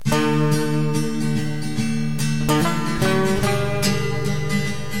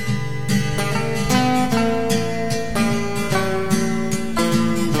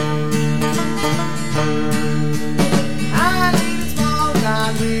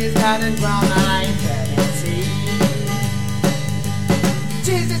and ground I can see.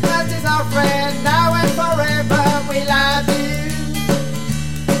 Jesus Christ is our friend, now and forever we love you.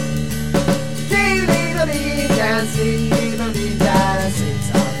 King little Indian, sing little Indian, sings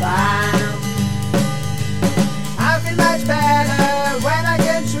our fun. I feel much better when I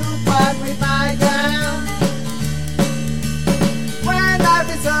can shoot one with my gun. When life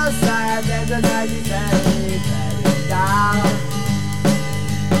is so sad and the night is very, very dark,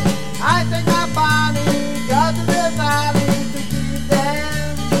 I take my body, go to the valley to keep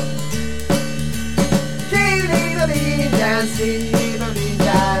them. King little Indian, sing little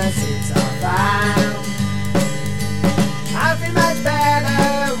Indian, sings our fun. I feel much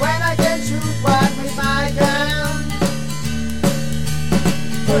better when I can shoot one with my gun.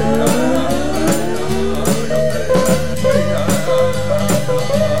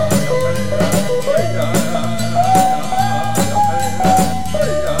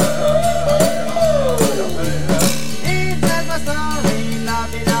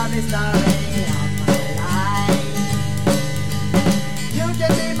 Story of my life. You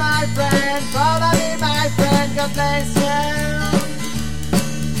can be my friend, follow me my friend, God bless you.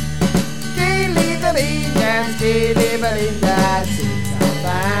 King little Indians, king little Indians, it's a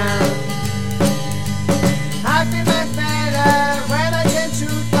fun. I feel much better when I can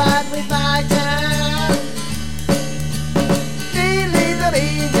shoot one with my gun. King little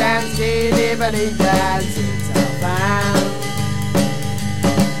Indians, king little Indians.